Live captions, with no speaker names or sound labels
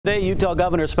Today, Utah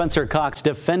Governor Spencer Cox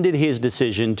defended his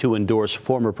decision to endorse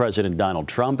former President Donald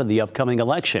Trump in the upcoming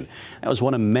election. That was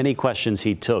one of many questions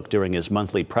he took during his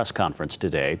monthly press conference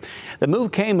today. The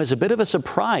move came as a bit of a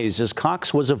surprise, as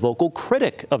Cox was a vocal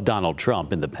critic of Donald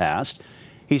Trump in the past.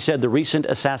 He said the recent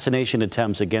assassination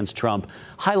attempts against Trump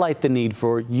highlight the need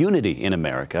for unity in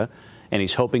America, and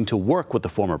he's hoping to work with the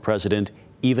former president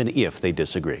even if they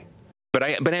disagree. But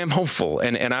I am hopeful,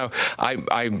 and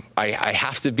I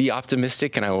have to be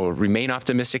optimistic, and I will remain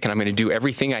optimistic, and I'm going to do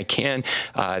everything I can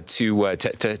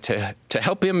to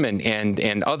help him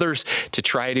and others to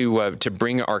try to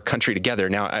bring our country together.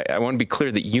 Now, I want to be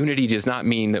clear that unity does not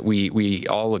mean that we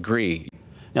all agree.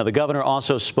 Now, the governor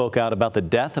also spoke out about the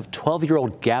death of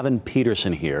 12-year-old Gavin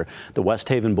Peterson here. The West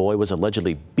Haven boy was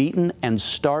allegedly beaten and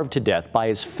starved to death by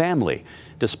his family,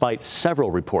 despite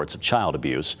several reports of child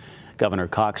abuse. Governor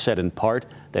Cox said in part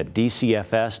that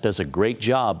DCFS does a great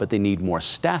job, but they need more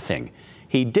staffing.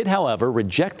 He did, however,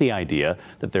 reject the idea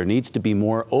that there needs to be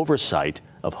more oversight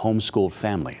of homeschooled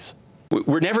families.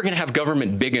 We're never going to have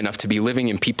government big enough to be living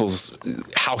in people's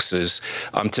houses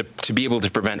to be able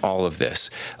to prevent all of this.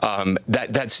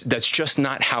 That's just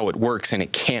not how it works, and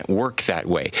it can't work that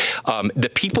way.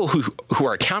 The people who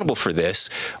are accountable for this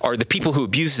are the people who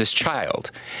abuse this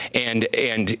child, and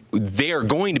they are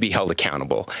going to be held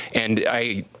accountable. And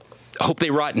I hope they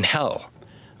rot in hell.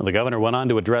 Well, the governor went on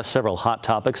to address several hot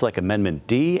topics like Amendment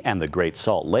D and the Great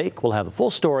Salt Lake. We'll have the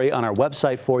full story on our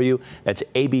website for you. That's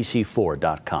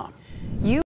abc4.com.